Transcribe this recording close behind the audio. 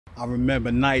I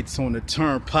remember nights on the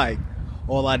turnpike.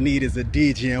 All I need is a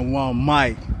DJ and one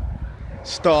mic.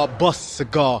 Star bust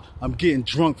cigar. I'm getting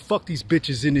drunk. Fuck these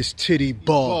bitches in this titty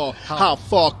bar. How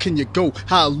far can you go?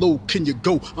 How low can you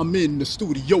go? I'm in the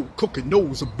studio cooking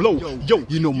nose a blow. Yo,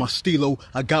 you know my stilo.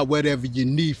 I got whatever you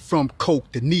need from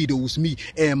coke. The needles, me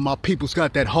and my people's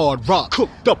got that hard rock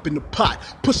cooked up in the pot.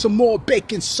 Put some more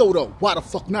baking soda. Why the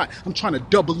fuck not? I'm trying to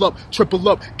double up, triple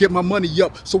up, get my money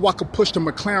up so I can push the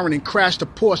McLaren and crash the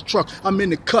Porsche truck. I'm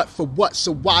in the cut for what?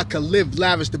 So I can live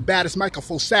lavish. The baddest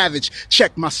microphone savage.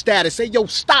 Check my status. Hey, yo,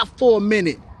 stop for a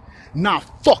minute. Nah,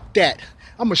 fuck that.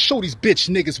 I'ma show these bitch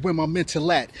niggas where my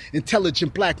mental at.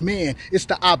 Intelligent black man, it's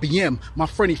the IBM. My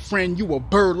friend, you a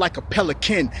bird like a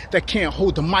pelican that can't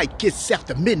hold the mic, gets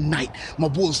after midnight. My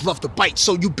wolves love to bite,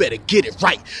 so you better get it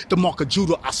right. The mark of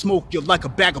Judah, I smoke you like a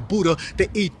bag of Buddha. They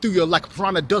eat through you like a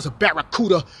piranha does a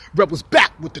barracuda. Rebels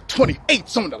back with the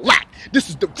 28s on the lack. This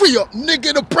is the re-up,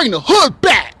 nigga, to bring the hood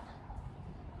back.